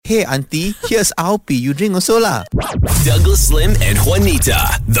hey auntie, here's Alpi, you drink also lah. Douglas Lim and Juanita,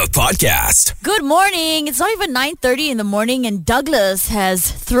 the podcast. Good morning. It's not even 9:30 in the morning and Douglas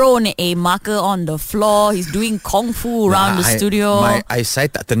has thrown a marker on the floor. He's doing kung fu around the studio. My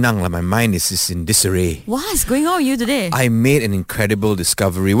eyesight tak tenang lah. My mind is in disarray. What's going on with you today? I made an incredible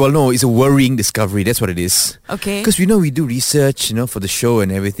discovery. Well, no, it's a worrying discovery. That's what it is. Okay. Because we do research, for the show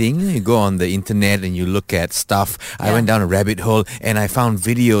and everything. You go on the internet and you look at stuff. I went down a rabbit hole and I found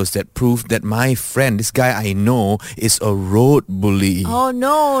videos that proved that my friend, this guy I know, is a road bully. Oh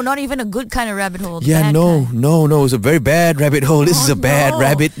no, not even a good kind of rabbit hole. Yeah, Bad no. kind. It's a very bad rabbit hole. This is a bad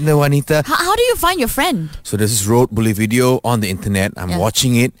rabbit, Juanita. How do you find your friend? So there's this road bully video on the internet. I'm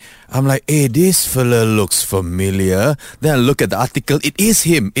watching it. I'm like, hey, this fella looks familiar. Then I look at the article. It is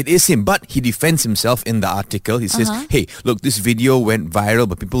him. But he defends himself in the article. He says, hey, look, this video went viral,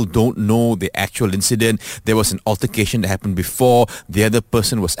 but people don't know the actual incident. There was an altercation that happened before. The other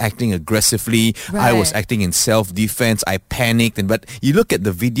person was acting aggressively. I was acting in self-defense. I panicked. But you look at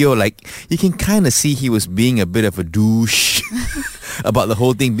the video, like, you can kind of see he was being a bit of a douche about the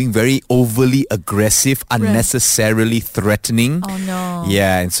whole thing, being very overly aggressive, unnecessarily threatening. Oh no.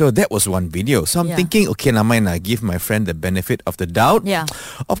 Yeah, and so that was one video. So I'm thinking, okay, I give my friend the benefit of the doubt. Yeah.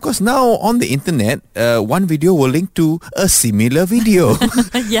 Of course, now on the internet, one video will link to a similar video.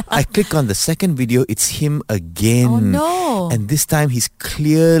 Yeah. I click on the second video, it's him again. Oh no. And this time he's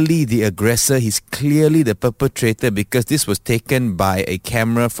clearly the aggressor. He's clearly the perpetrator because this was taken by a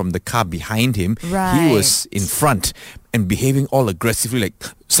camera from the car behind him. Right. He was in front and behaving all aggressively, like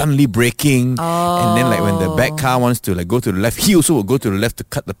suddenly braking. And then like when the back car wants to like go to the left, he also will go to the left to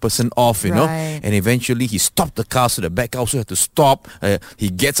cut the person off, you know. And eventually he stopped the car, so the back car also had to stop. He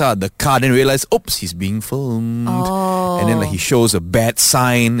gets out of the car, then realizes, oops, he's being filmed. And then like he shows a bad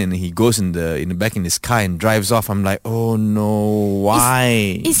sign and he goes in the back in his car and drives off. I'm like, oh no,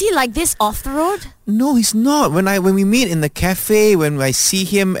 why? Is he like this off the road? No, he's not. When we meet in the cafe, when I see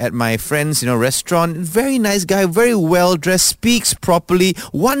him at my friend's, restaurant, very nice guy, very well dressed, speaks properly.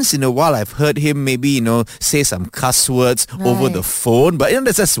 Once in a while, I've heard him maybe, say some cuss words over the phone, but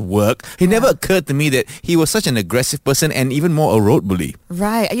that's just work. It never occurred to me that he was such an aggressive person and even more a road bully.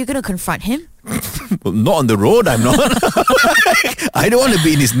 Right. Are you going to confront him? Well, not on the road, I'm not. I don't want to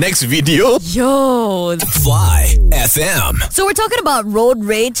be in his next video. Yo. Fly FM. So we're talking about road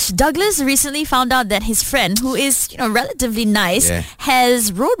rage. Douglas recently found out that his friend, who is, relatively nice,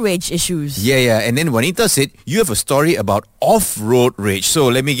 has road rage issues. Yeah. And then Juanita said, you have a story about off-road rage. So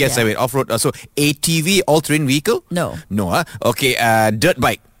let me guess, off-road. So ATV, all-terrain vehicle? No. No, Okay, dirt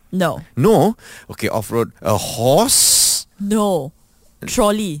bike? No. No? Okay, off-road. A horse? No.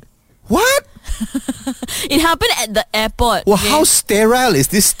 Trolley. What? It happened at the airport. Well, how sterile is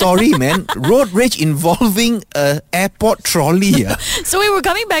this story, man? Road rage involving a airport trolley. So we were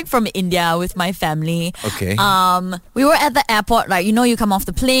coming back from India with my family. Okay. We were at the airport, like, you come off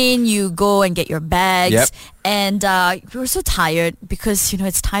the plane, you go and get your bags. Yep. And we were so tired because,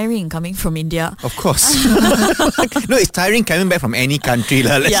 it's tiring coming from India. Of course. No, it's tiring coming back from any country.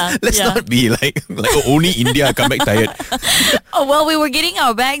 Let's not be like only India come back tired. Oh, well, we were getting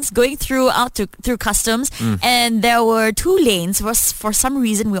our bags, going through customs, and there were two lanes. For some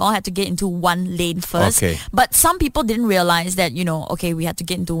reason, we all had to get into one lane first. Okay. But some people didn't realize that, we had to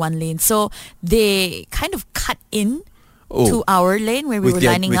get into one lane. So they kind of cut in to our lane where we were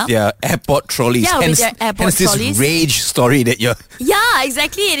lining up. With their airport trolleys. Yeah, with their airport trolleys. This rage story that you're... Yeah,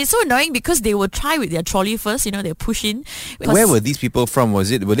 exactly. And it's so annoying because they will try with their trolley first, they push in. Where were these people from? Were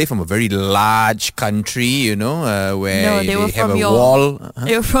they from a very large country, where they have a wall?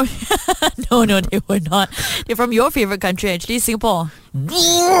 They were from... No, they were not. They're from your favorite country, actually, Singapore.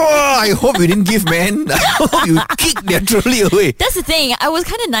 I hope you didn't give, man. I hope you kicked their trolley away. That's the thing. I was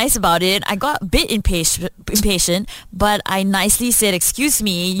kind of nice about it. I got a bit impatient, but I nicely said, excuse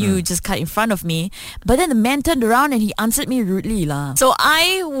me, you just cut in front of me. But then the man turned around and he answered me rudely. So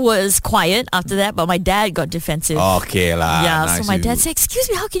I was quiet after that, but my dad got defensive. Okay lah. Yeah, nice. so my dad said, excuse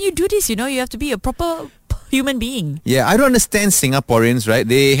me, how can you do this? You have to be a proper human being. Yeah, I don't understand Singaporeans, right?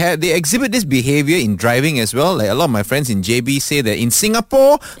 They exhibit this behavior in driving as well. Like a lot of my friends in JB say that in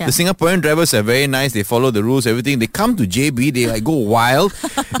Singapore, the Singaporean drivers are very nice. They follow the rules, everything. They come to JB, they go wild.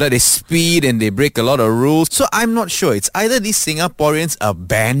 They speed and they break a lot of rules. So I'm not sure. It's either these Singaporeans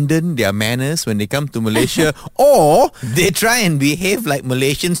abandon their manners when they come to Malaysia or they try and behave like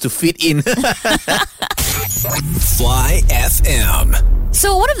Malaysians to fit in. Fly FM.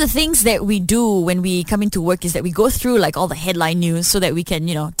 So one of the things that we do when we come into work is that we go through like all the headline news so that we can,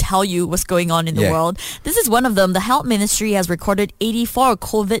 tell you what's going on in the world. This is one of them. The Health Ministry has recorded 84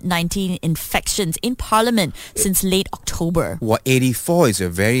 COVID-19 infections in Parliament since late October. Well, 84 is a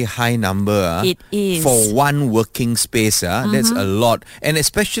very high number. It is. For one working space. That's a lot. And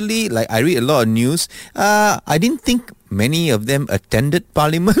especially, like, I read a lot of news. I didn't think many of them attended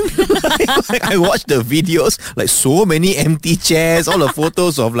Parliament. I watched the videos, like so many empty chairs, all the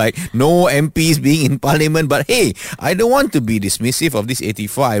photos of like no MPs being in Parliament. But hey, I don't want to be dismissive of this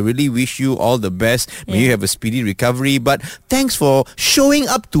 84. I really wish you all the best. May you have a speedy recovery. But thanks for showing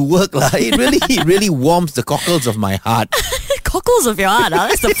up to work. It really warms the cockles of my heart. Cockles of your heart,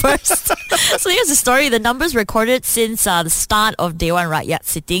 that's the first. So here's the story. The numbers recorded since the start of Dewan Rakyat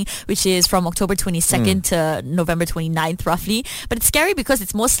sitting, which is from October 22nd to November 29th roughly. But it's scary because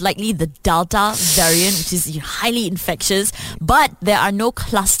it's most likely the Delta variant, which is highly infectious. But there are no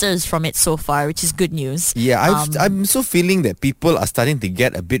clusters from it so far, which is good news. Yeah, I'm so feeling that people are starting to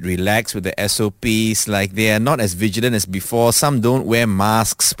get a bit relaxed with the SOPs. Like they are not as vigilant as before. Some don't wear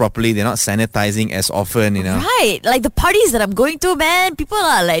masks properly. They're not sanitizing as often, Right. Like the parties that I'm going to, man, people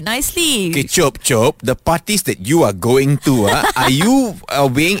are like nicely. Okay, Chop. The parties that you are going to, are you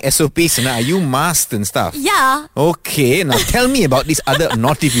obeying SOPs and are you masked and stuff? Yeah. Okay, now tell me about these other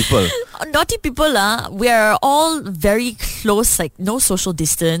naughty people. Naughty people, we are all very close, like no social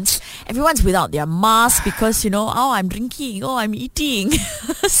distance. Everyone's without their mask because, I'm drinking, I'm eating.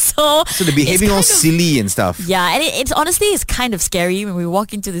 So they're behaving all silly and stuff. Yeah, and it's honestly, it's kind of scary when we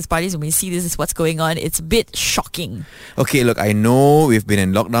walk into these parties, when we see this is what's going on. It's a bit shocking. Okay, look, I know we've been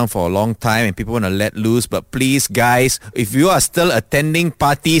in lockdown for a long time and people want to let loose, but please, guys, if you are still attending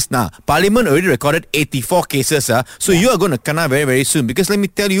parties, Parliament already recorded 84 cases, so you are going to kena very, very soon. Because let me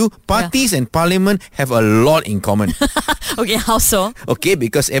tell you, parties and Parliament have a lot in common. Okay, how so? Okay,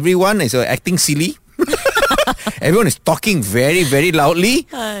 because everyone is acting silly. Everyone is talking very, very loudly.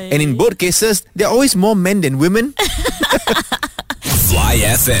 And in both cases, there are always more men than women. Fly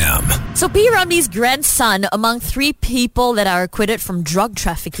FM. So P. Ramlee's grandson among 3 people that are acquitted from drug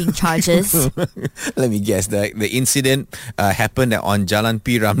trafficking charges. Let me guess, the incident happened on Jalan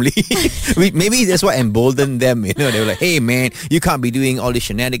P. Ramlee. Maybe that's what emboldened them. They were like, hey man, you can't be doing all these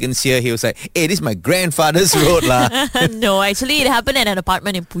shenanigans here. He was like, hey, this is my grandfather's road lah. No, actually it happened at an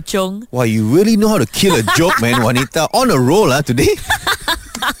apartment in Puchong. Wow, you really know how to kill a joke, man, Juanita. On a roll today.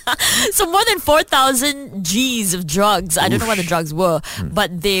 So more than 4,000 G's of drugs. I don't know what the drugs were,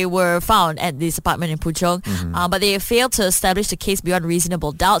 but they were found at this apartment in Puchong. But they failed to establish the case beyond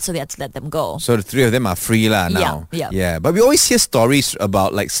reasonable doubt, so they had to let them go. So the 3 of them are free now. Yeah. But we always hear stories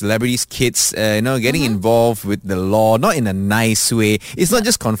about like celebrities' kids, getting involved with the law, not in a nice way. It's not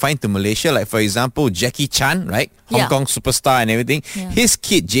just confined to Malaysia. Like for example, Jackie Chan, right? Hong Kong superstar and everything. Yeah. His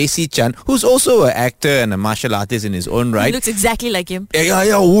kid, JC Chan, who's also an actor and a martial artist in his own right. He looks exactly like him.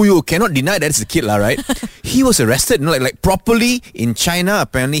 Yeah. You cannot deny that's the kid, right? He was arrested, like properly in China.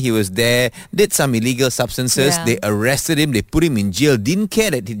 Apparently, he was there, did some illegal substances. Yeah. They arrested him. They put him in jail. Didn't care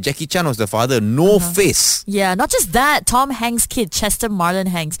that Jackie Chan was the father. No face. Yeah, not just that. Tom Hanks' kid, Chester Marlon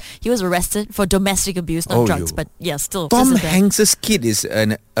Hanks, he was arrested for domestic abuse, not drugs, but yeah, still. Tom Hanks' kid is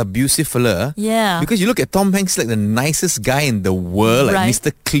an abusive fella. Yeah. Because you look at Tom Hanks, like the nicest guy in the world, like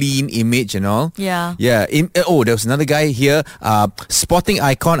Mr. Clean image and all. Yeah. Yeah. There was another guy here, sporting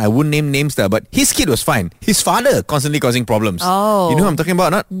icon. I wouldn't name names there, but his kid was fine. His father constantly causing problems. Oh. You know who I'm talking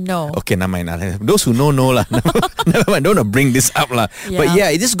about, not? No. Okay, never mind. Those who know lah. Never mind. Don't want to bring this up lah. Yeah. But yeah,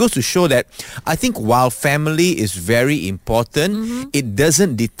 it just goes to show that I think while family is very important, it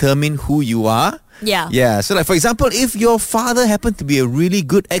doesn't determine who you are. Yeah. Yeah. So like for example, if your father happened to be a really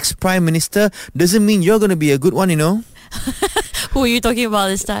good ex-prime minister, doesn't mean you're going to be a good one, Who are you talking about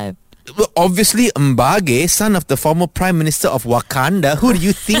this time? Well, obviously Mbage, son of the former Prime Minister of Wakanda. Who do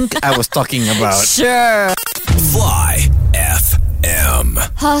you think I was talking about? Sure. Fly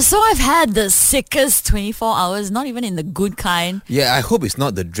FM. So I've had the sickest 24 hours, not even in the good kind. Yeah, I hope it's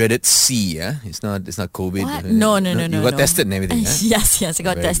not the dreaded C, yeah? It's not COVID. What? No. You got tested and everything, huh? Yes, I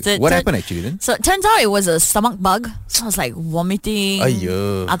got tested. What happened actually then? So it turns out it was a stomach bug. So I was like vomiting.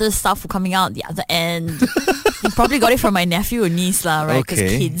 Aiyo. Other stuff were coming out the other end. He probably got it from my nephew or niece, right? Because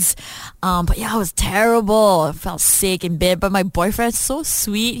kids. But yeah, it was terrible. I felt sick in bed. But my boyfriend's so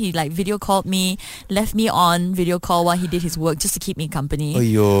sweet. He video called me, left me on video call while he did his work just to keep me company.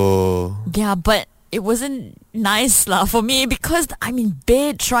 Aiyo. Yeah, but it wasn't nice lah for me because I'm in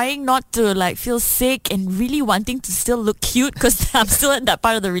bed trying not to like feel sick and really wanting to still look cute because I'm still in that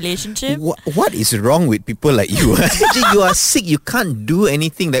part of the relationship. What is wrong with people like you? You are sick. You can't do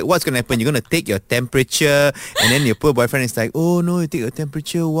anything. Like, what's going to happen? You're going to take your temperature and then your poor boyfriend is like, oh no, you take your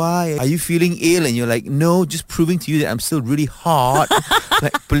temperature. Why? Are you feeling ill? And you're like, no, just proving to you that I'm still really hot.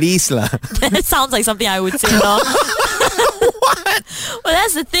 Like, please lah. That sounds like something I would say, no? What? Well,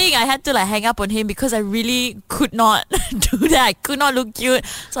 that's the thing. I had to like hang up on him because I really could not do that. I could not look cute.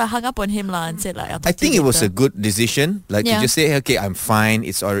 So I hung up on him lah and said like, I think it was a good decision. Like to just say, okay, I'm fine.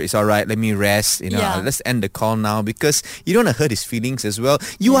 It's all right. Let me rest. Let's end the call now because you don't want to hurt his feelings as well.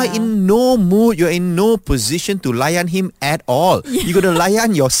 You are in no mood. You're in no position to layan him at all. You got to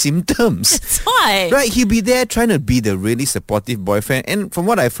layan your symptoms. That's why. Right? He'll be there trying to be the really supportive boyfriend. And from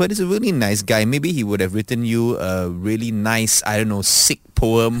what I've heard, he's a really nice guy. Maybe he would have written you a really nice, I don't know, sick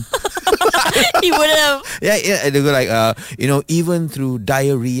poem. He would have. Yeah. They go like, even through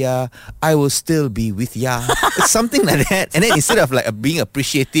diarrhea, I will still be with ya. Something like that. And then instead of like being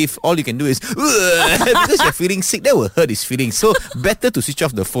appreciative, all you can do is because you're feeling sick, that will hurt his feelings. So better to switch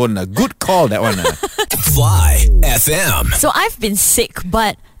off the phone. Good call, that one. Fly FM. So I've been sick,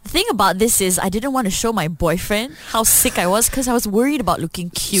 but the thing about this is I didn't want to show my boyfriend how sick I was because I was worried about looking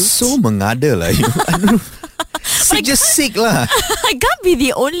cute. So mengada lah you. I don't know. Sick, just sick lah. I can't be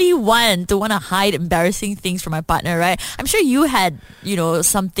the only one to want to hide embarrassing things from my partner, right? I'm sure you had,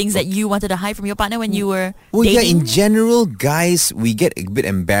 some things that you wanted to hide from your partner when you were dating. Yeah, in general, guys, we get a bit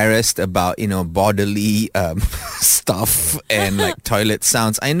embarrassed about, bodily stuff and like toilet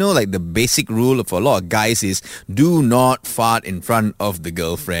sounds. I know like the basic rule for a lot of guys is do not fart in front of the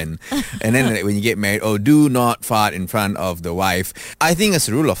girlfriend. And then like, when you get married, do not fart in front of the wife. I think as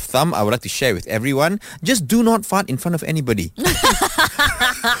a rule of thumb, I would like to share with everyone, just do not fart in front of anybody.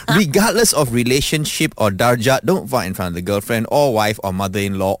 Regardless of relationship or darjat, don't fart in front of the girlfriend or wife or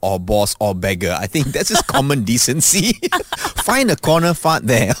mother-in-law or boss or beggar. I think that's just common decency. Find a corner, fart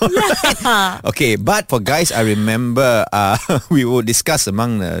there. Okay, but for guys, I remember we will discuss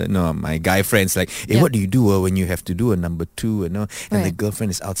among my guy friends like, hey, what do you do when you have to do a number two? And the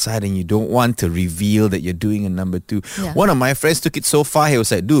girlfriend is outside and you don't want to reveal that you're doing a number two. One of my friends took it so far, he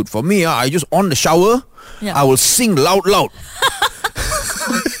was like, dude, for me, I just on the shower, I will sing loud.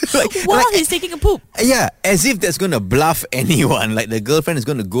 While he's taking a poop. Yeah, as if that's going to bluff anyone. Like the girlfriend is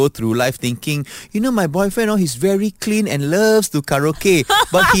going to go through life thinking, my boyfriend, he's very clean and loves to karaoke,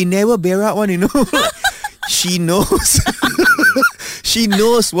 but he never bear out one, She knows. She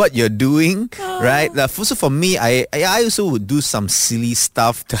knows what you're doing, right? So for me, I also would do some silly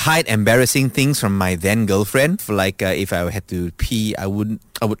stuff to hide embarrassing things from my then girlfriend. Like if I had to pee, I would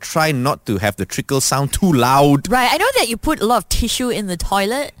try not to have the trickle sound too loud. Right. I know that you put a lot of tissue in the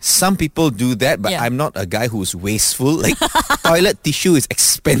toilet. Some people do that, but I'm not a guy who's wasteful. Like toilet tissue is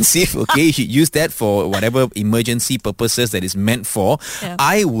expensive, okay? You should use that for whatever emergency purposes that is meant for.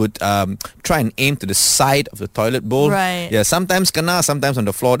 I would try and aim to the side of the toilet bowl. Right. Yeah, sometimes kana, sometimes on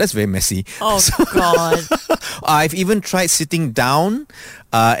the floor. That's very messy. Oh, God. I've even tried sitting down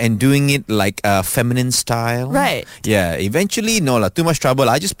and doing it like feminine style. Right. Yeah, eventually, no, too much trouble.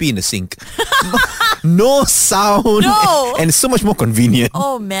 I just pee in the sink. No sound. No. And it's so much more convenient.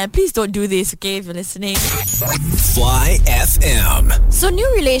 Oh, man. Please don't do this, okay, if you're listening. Fly FM. So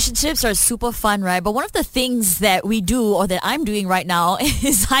new relationships are super fun, right? But one of the things that we do or that I'm doing right now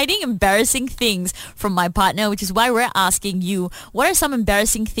is hiding embarrassing things from my partner, which is why we're asking you, what are some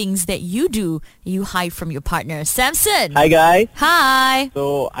embarrassing things that you do that you hide from your partner? Samson. Hi, guys. Hi.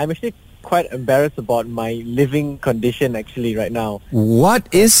 So I'm actually quite embarrassed about my living condition actually right now. What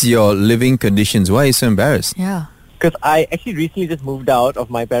is your living conditions? Why are you so embarrassed? Yeah. Because I actually recently just moved out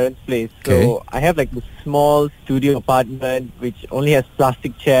of my parents' place. Okay. So I have like this small studio apartment which only has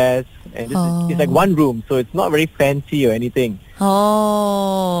plastic chairs. And it's like one room, so it's not very fancy or anything.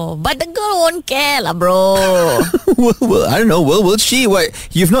 Oh, but the girl won't care lah, bro. Well, I don't know. Well, will she? What?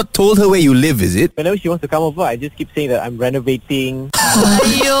 You've not told her where you live, is it? Whenever she wants to come over, I just keep saying that I'm renovating.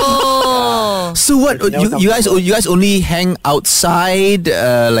 Ayo. So what? You guys only hang outside,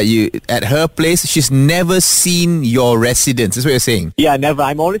 like you at her place. She's never seen your residence. That's what you're saying? Yeah, never.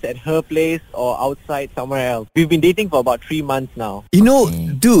 I'm always at her place or outside somewhere else. We've been dating for about 3 months now.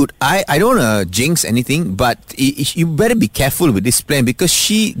 Dude, I don't want to jinx anything, but you better be careful with this plan because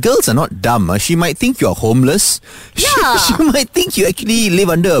girls are not dumb. She might think you're homeless. Yeah. She might think you actually live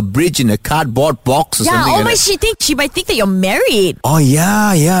under a bridge in a cardboard box or something. Yeah, like she might think that you're married. Oh,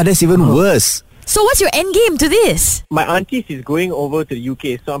 yeah, that's even worse. So what's your end game to this? My auntie is going over to the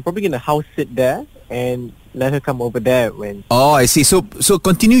UK, so I'm probably going to house sit there. And let her come over there when... Oh, I see. So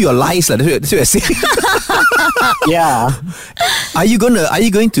continue your lies lah. That's what you're saying. Yeah. Are you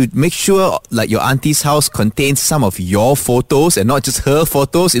going to make sure like your auntie's house contains some of your photos and not just her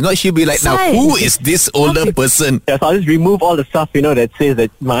photos? If not, she'll be like, now who is this older person? Yeah, so I'll just remove all the stuff, that says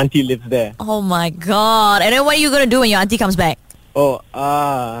that my auntie lives there. Oh my God. And then what are you going to do when your auntie comes back?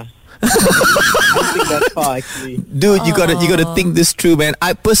 I don't think that's far actually. Dude, you gotta think this through, man.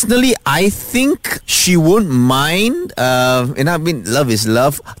 I think she won't mind. And I mean, love is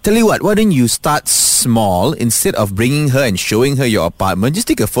love. Tell you what, why don't you start small instead of bringing her and showing her your apartment? Just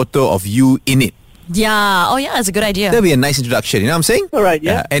take a photo of you in it. Yeah. Oh yeah, that's a good idea. That'll be a nice introduction. You know what I'm saying? All right.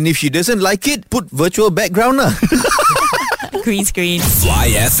 Yeah. And if she doesn't like it, put virtual background lah. Green screen. Fly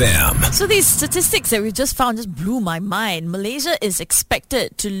FM. So these statistics that we just found just blew my mind. Malaysia is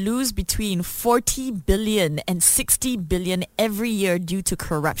expected to lose between 40 billion and 60 billion every year due to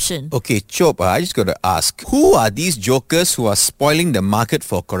corruption. Okay, Chop, I just got to ask, who are these jokers who are spoiling the market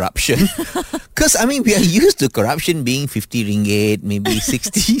for corruption? Because, I mean, we are used to corruption being 50 ringgit, maybe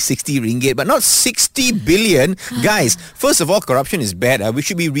 60 ringgit, but not 60 billion. Guys, first of all, corruption is bad. We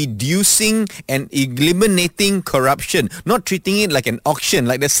should be reducing and eliminating corruption, not treating it like an auction.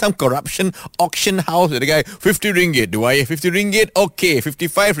 Like there's some corruption auction house where the guy, 50 ringgit, do I have 50 ringgit? Okay.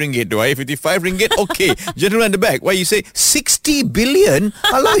 55 ringgit, do I have 55 ringgit? Okay. Gentleman at the back, why you say 60 billion?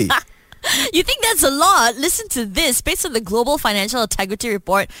 Alai. You think that's a lot? Listen to this. Based on the Global Financial Integrity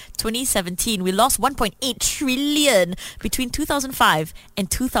Report 2017, we lost 1.8 trillion between 2005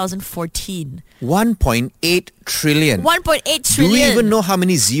 and 2014. 1.8 trillion. 1.8 trillion. Do we even know how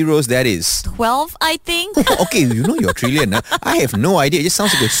many zeros that is? 12, I think. Okay, you know your trillion. Huh? I have no idea. It just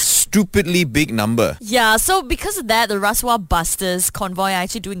sounds like a stupidly big number. Yeah, so because of that, the Rasuah Busters convoy are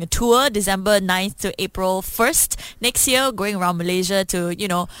actually doing a tour December 9th to April 1st next year, going around Malaysia to,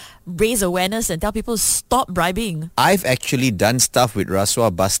 raise awareness and tell people to stop bribing. I've actually done stuff with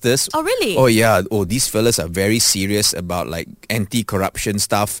Rasuah Busters. Oh, really? Oh, yeah. Oh, these fellas are very serious about like anti-corruption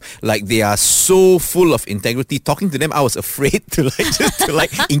stuff. Like they are so full of integrity. Talking to them, I was afraid to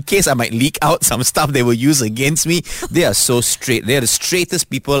in case I might leak out some stuff they will use against me. They are so straight. They are the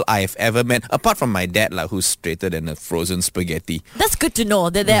straightest people I have ever met. Apart from my dad, who's straighter than a frozen spaghetti. That's good to know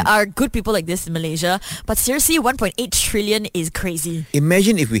that there are good people like this in Malaysia. But seriously, 1.8 trillion is crazy.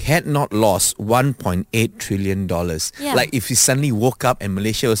 Imagine if we had not lost $1.8 trillion. Yeah. Like if we suddenly woke up and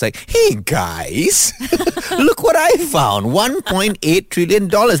Malaysia was like, hey guys, look what I found. $1.8 trillion.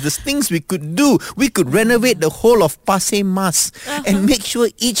 There's things we could do. We could renovate the whole of Pasir Mas and make sure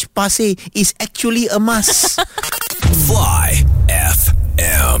each Pasir is actually a mas. Fly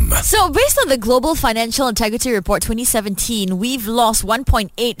FM. So based on the Global Financial Integrity Report 2017, we've lost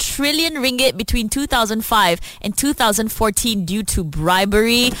 1.8 trillion ringgit between 2005 and 2014 due to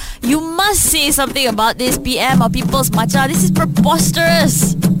bribery. You must say something about this, PM or People's Matcha. This is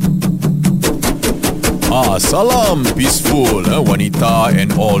preposterous. Salam peaceful wanita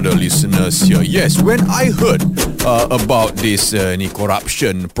and all the listeners here. Yes, when I heard about this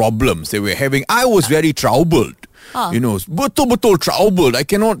corruption problems that we're having, I was very troubled. Betul-betul troubled. I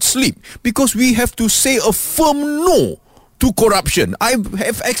cannot sleep because we have to say a firm no to corruption. I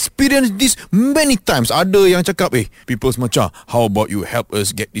have experienced this many times. Ada yang cakap, People's Matcha, how about you help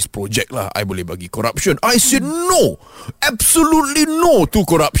us get this project lah? I boleh bagi corruption. I said no. Absolutely no to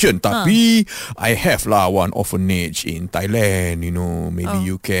corruption. Tapi I have one orphanage in Thailand. Maybe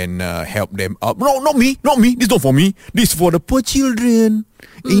you can help them out. No, not me. This is not for me. This is for the poor children.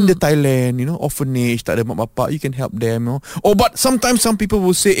 In the Thailand, orphanage, tak ada mak bapak, you can help them. Oh, but sometimes some people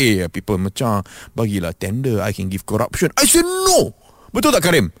will say, people macam, bagilah tender, I can give corruption. I say no. Betul tak,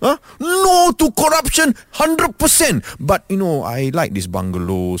 Karim? No to corruption, 100%. But, I like this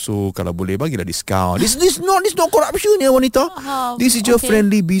bungalow, so kalau boleh, bagilah discount. This not corruption, wanita. This is your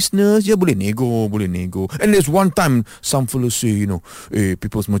friendly business. Ya, boleh nego. And there's one time, some fellow say,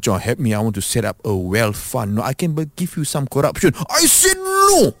 People's Matcha, help me, I want to set up a wealth fund. No, I can give you some corruption. I said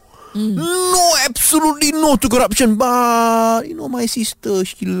no. No, absolutely no to corruption. But, my sister,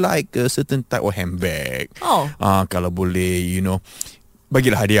 she like a certain type of handbag. Kalau boleh,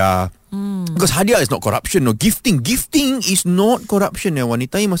 bagilah hadiah. Because hadiah is not corruption. No, gifting is not corruption.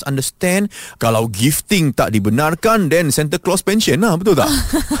 Wanita, you must understand. Kalau gifting tak dibenarkan, then Santa Claus pension lah. Betul tak?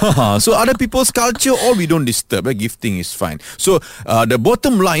 So other people's culture, all we don't disturb. Gifting is fine. So the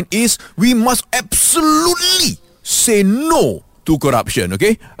bottom line is we must absolutely say no to corruption.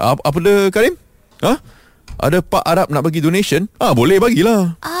 Okay? Apa dia, Karim? Ada Pak Arab nak bagi donation? Boleh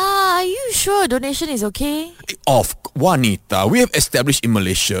bagilah. Are you you sure donation is okay? Of Juanita, we have established in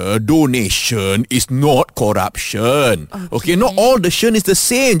Malaysia, donation is not corruption. Okay, not all the shen is the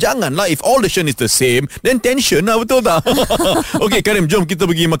same. Janganlah, if all the shen is the same, then tension lah, betul tak? Okay, Karim, jom kita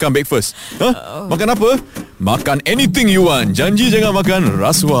pergi makan breakfast. Makan apa? Makan anything you want. Janji jangan makan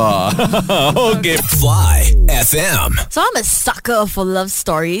rasuah. Okay. Fly FM. So I'm a sucker for love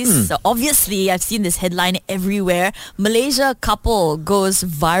stories. So obviously, I've seen this headline everywhere. Malaysia couple goes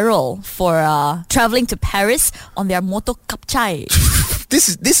viral for traveling to Paris on their motor kapchai.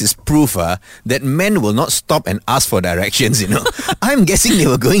 This is proof that men will not stop and ask for directions, you know. I'm guessing they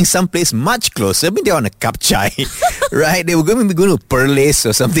were going someplace much closer. I mean, they're on a kapchai, right? They were going to Perlis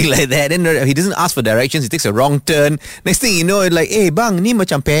or something like that. And he doesn't ask for directions. He takes a wrong turn. Next thing you know, it's like, bang, ni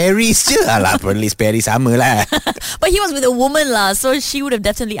macam Paris je. Alah, Perlis, sama lah. But he was with a woman lah, so she would have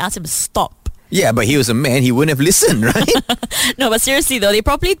definitely asked him to stop. Yeah, but he was a man. He wouldn't have listened, right? No, but seriously though, they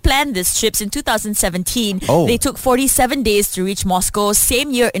probably planned these trips in 2017. Oh. They took 47 days to reach Moscow.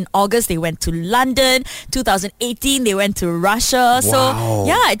 Same year in August, they went to London. 2018, they went to Russia. Wow. So,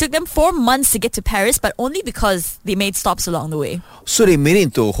 yeah, it took them 4 months to get to Paris, but only because they made stops along the way. So they made it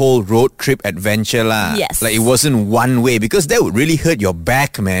into a whole road trip adventure lah. Yes. Like it wasn't one way, because that would really hurt your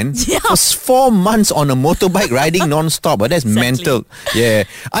back, man. Yeah. For 4 months on a motorbike riding non-stop. But that's Exactly. mental. Yeah.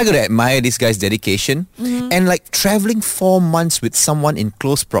 I gotta admire this guy's dedication. And like traveling 4 months with someone in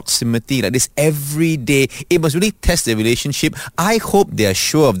close proximity like this every day, it must really test their relationship. I hope they are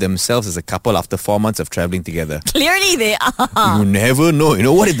sure of themselves as a couple after 4 months of traveling together. Clearly they are. You never know. You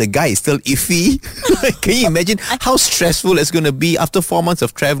know, what if the guy is still iffy? Can you imagine how stressful it's going to be after 4 months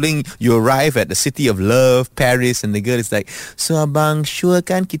of traveling? You arrive at the city of love, Paris, and the girl is like, so abang, sure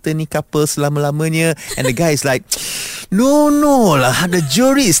kan kita ni couple selama-lamanya? And the guy is like, no lah, the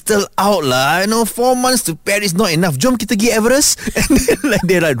jury is still out lah. You know, 4 months to Paris not enough. Jom kita pergi Everest. And then like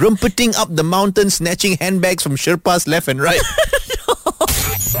they're like rumpeting up the mountain, snatching handbags from Sherpas left and right.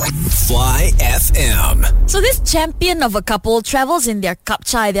 Fly FM. So this champion of a couple travels in their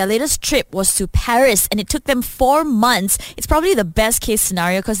kapchai. Their latest trip was to Paris and it took them 4 months. It's probably the best case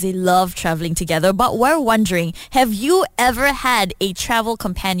scenario because they love traveling together. But we're wondering, have you ever had a travel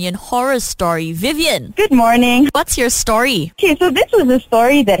companion horror story? Vivian, Good morning. what's your story? Okay, so this was a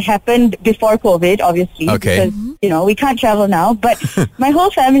story that happened before COVID, obviously. Okay. Because, we can't travel now. But my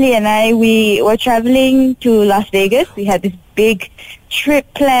whole family and I, we were traveling to Las Vegas. We had this big trip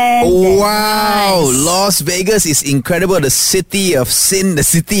planned. Wow, Nice. Las Vegas is incredible. The city of sin, the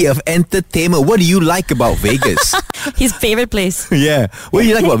city of entertainment. What do you like about Vegas? His favorite place. Yeah, what do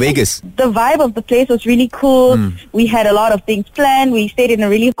you like about Vegas? The vibe of the place was really cool. We had a lot of things planned. We stayed in a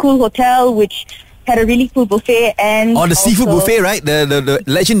really cool hotel, which had a really cool buffet. And Oh, the seafood also- buffet, right? The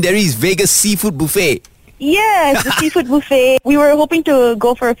legendary Vegas seafood buffet. Yes, the seafood buffet. We were hoping to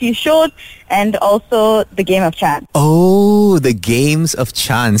go for a few shows and also the game of chance. Oh, the games of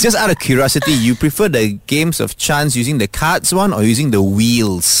chance. Just out of curiosity, you prefer the games of chance using the cards one or using the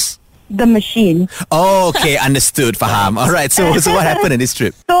wheels? The machine. Oh, okay, understood, faham. All right, so what happened in this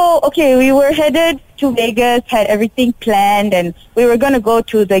trip? So, okay, we were headed to Vegas, had everything planned, and we were going to go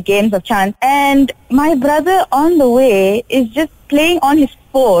to the games of chance. And my brother on the way is just playing on his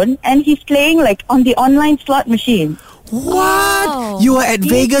phone, and he's playing like on the online slot machine. What? Wow. You are at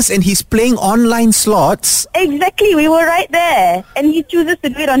Vegas and he's playing online slots? Exactly, we were right there, and he chooses to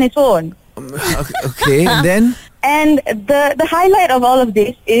do it on his phone. Okay, and then? And the highlight of all of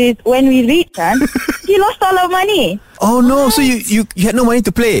this is when we reached chance, he lost all our money. Oh no, so you had no money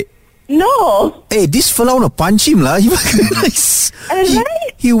to play? No. Hey, this fella wanna punch him lah. Right?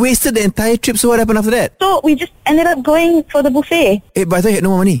 He wasted the entire trip, so what happened after that? So we just ended up going for the buffet. Hey, but I thought you had no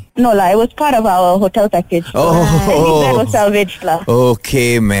more money. No lah, it was part of our hotel package. Oh. I think that was salvaged lah.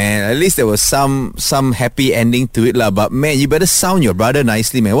 Okay, man. At least there was some happy ending to it lah. But man, you better sound your brother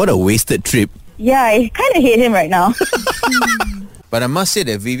nicely, man. What a wasted trip. Yeah, I kind of hate him right now. But I must say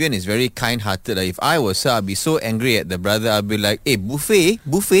that Vivian is very kind-hearted. If I was her, I'd be so angry at the brother. I'd be like, hey, buffet,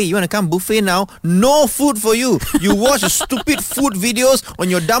 you want to come buffet now? No food for you. You watch stupid food videos on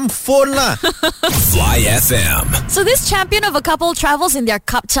your dumb phone lah. Fly FM. So this champion of a couple travels in their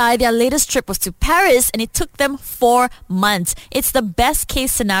kapchai. Their latest trip was to Paris and it took them 4 months. It's the best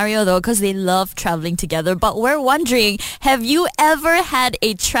case scenario though because they love traveling together. But we're wondering, have you ever had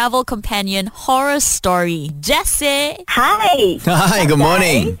a travel companion horror story? Jesse? Hi. Hi, good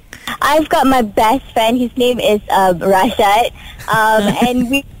morning. I've got my best friend. His name is Rashad. And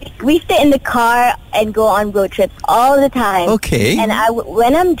we sit in the car and go on road trips all the time. Okay. And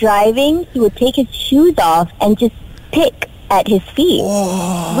when I'm driving, he would take his shoes off and just pick at his feet.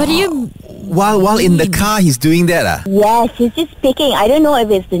 What do you While in the car, he's doing that. Yes, he's just picking. I don't know if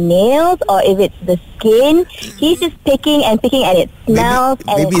it's the nails or if it's the skin. He's just picking and it smells.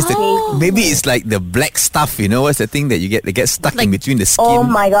 Maybe it's like the black stuff. You know, what's the thing that you get? They get stuck in between the skin. Oh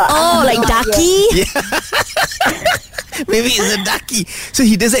my god! Oh, like Daki? Maybe it's a ducky. So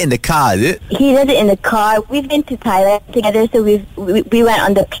he does it in the car, is it? He does it in the car. We've been to Thailand together, so we went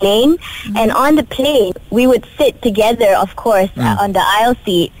on the plane. And on the plane, we would sit together, of course, on the aisle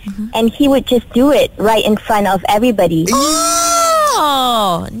seat. And he would just do it right in front of everybody.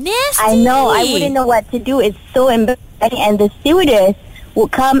 Oh, nasty. I know. I wouldn't know what to do. It's so embarrassing. And the stewardess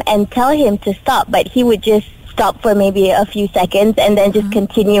would come and tell him to stop, but he would just stop for maybe a few seconds and then just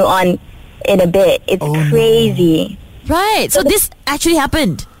continue on in a bit. It's crazy. Right. So this actually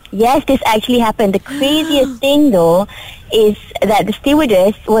happened. Yes, this actually happened. The craziest thing, though, is that the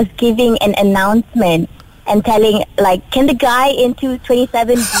stewardess was giving an announcement and telling, like, can the guy in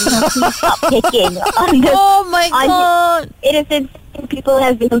 227 please stop picking on the... Oh, my God. Innocent people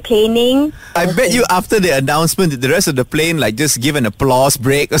have been complaining. I bet you after the announcement, did the rest of the plane, like, just give an applause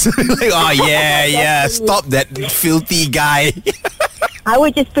break or something? Like, oh, yeah, stop that filthy guy. I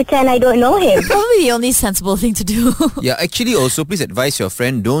would just pretend I don't know him. Probably the only sensible thing to do. Yeah, actually also please advise your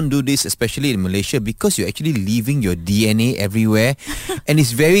friend, don't do this, especially in Malaysia, because you're actually leaving your DNA everywhere and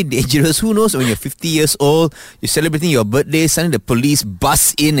it's very dangerous. Who knows, when you're 50 years old, you're celebrating your birthday, suddenly the police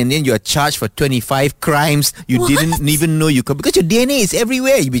bust in and then you're charged for 25 crimes you didn't even know you could, because your DNA is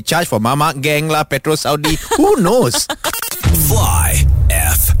everywhere. You'll be charged for Mamak Gang lah, Petro Saudi, who knows? Fly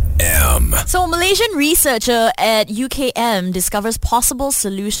FM. So, a Malaysian researcher at UKM discovers possible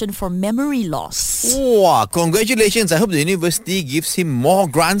solution for memory loss. Wow, congratulations. I hope the university gives him more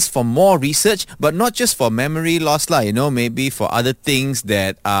grants for more research, but not just for memory loss lah, you know, maybe for other things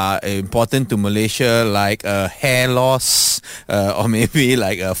that are important to Malaysia, like hair loss, or maybe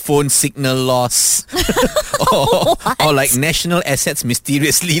like a phone signal loss, or like national assets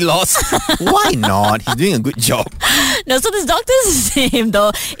mysteriously lost. Why not? He's doing a good job. No, so this doctor's name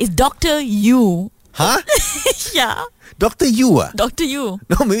though is Dr. Yu. Huh? Yeah. Dr. Yu? Dr. Yu.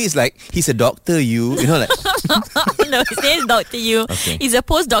 No, maybe it's like he's a Dr. Yu, you know, like... No, his name is Dr. Yu. Okay. He's a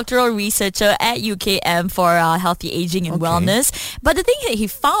postdoctoral researcher at UKM for healthy aging and wellness. But the thing that he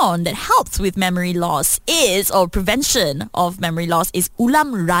found that helps with memory loss or prevention of memory loss is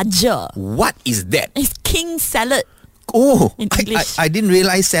Ulam Raja. What is that? It's king salad. Oh, In English. I didn't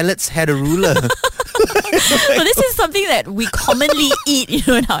realize salads had a ruler. So this is something that we commonly eat,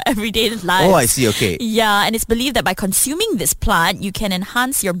 in our everyday lives. Oh, I see. Okay. Yeah, and it's believed that by consuming this plant, you can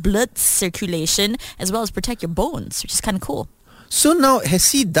enhance your blood circulation as well as protect your bones, which is kind of cool. So now,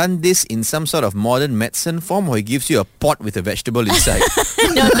 has he done this in some sort of modern medicine form, or he gives you a pot with a vegetable inside?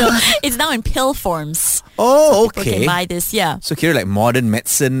 No, it's now in pill forms. Oh, People can okay. buy this, yeah. So here, like modern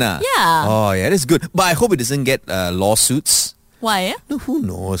medicine. Yeah. Oh, yeah, that's good. But I hope it doesn't get lawsuits. Why? No, who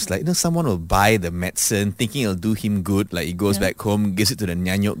knows? Like, someone will buy the medicine thinking it'll do him good. Like, he goes back home, gives it to the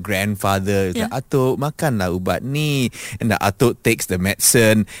nyanyuk grandfather. He's like, Atuk, makanlah ubat ni. And the Atuk takes the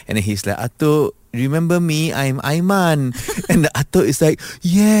medicine. And then he's like, Atuk, remember me? I'm Aiman. And the Atuk is like,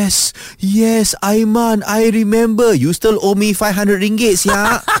 yes, Aiman, I remember. You still owe me 500 ringgit,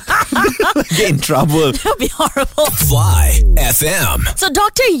 yeah? Get in trouble. That would be horrible. Fly FM. So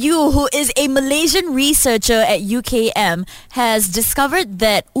Dr. Yu, who is a Malaysian researcher at UKM, has discovered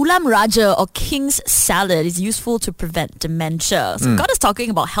that Ulam Raja or King's Salad is useful to prevent dementia. So God is talking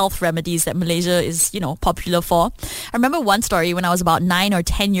about health remedies that Malaysia is, popular for. I remember one story when I was about 9 or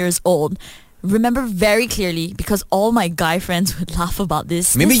 10 years old. Remember very clearly because all my guy friends would laugh about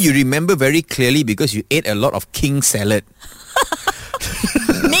this. Maybe you remember very clearly because you ate a lot of king salad.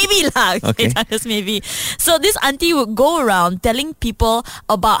 Maybe lah. Okay. Just maybe. So this auntie would go around telling people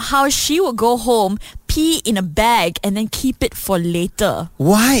about how she would go home, pee in a bag and then keep it for later.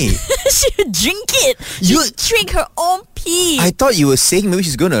 Why? She would drink it. She would drink her own pee. I thought you were saying maybe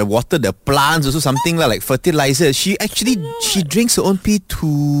she's going to water the plants or something like fertilizer. She drinks her own pee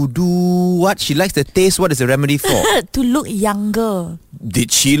to do what? She likes the taste. What is the remedy for? To look younger.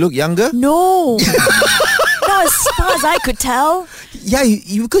 Did she look younger? No. Not as far as I could tell. Yeah,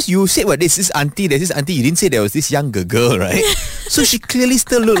 because you said there's this auntie. You didn't say there was this younger girl, right? So she clearly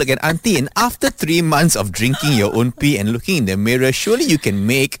still looked like an auntie. And after 3 months of drinking your own pee and looking in the mirror, surely you can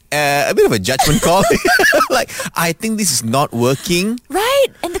make a bit of a judgment call. Like, I think this is not working. Right?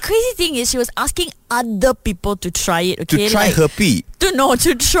 Right? And the crazy thing is she was asking other people to try it, okay? To try her pee.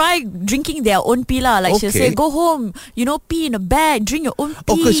 To try drinking their own pee lah. Like she'll say, go home, pee in a bag, drink your own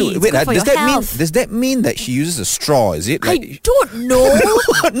pee. Okay, so It's wait, good for does your that health. mean that she uses a straw? Is it? I don't know.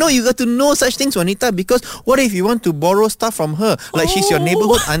 No, you got to know such things, Juanita, because what if you want to borrow stuff from her? Like she's your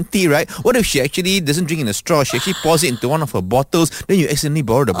neighborhood auntie, right? What if she actually doesn't drink in a straw? She actually pours it into one of her bottles, then you accidentally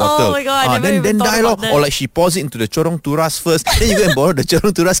borrow the bottle. Oh my God, I never even thought about that. Or like she pours it into the chorong turas first, then you go and borrow the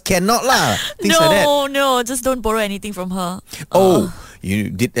chorong turas. Cannot lah. Things like that. No, just don't borrow anything from her. You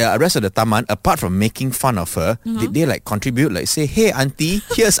did rest of the taman, apart from making fun of her, did they like contribute, like say, hey auntie,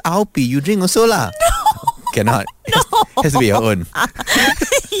 here's our pee, you drink also lah? Cannot. No. Has to be your own.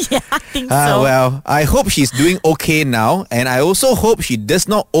 Yeah, I think so. Well, I hope she's doing okay now, and I also hope she does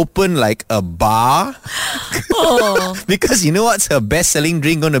not open like a bar. Because you know what's her best-selling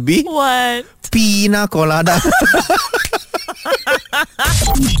drink gonna be? What? Pina colada.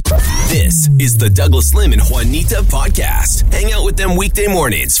 This is the Douglas Slim and Juanita podcast. Hang out with them weekday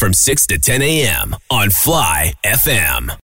mornings from 6 to 10 a.m. on Fly FM.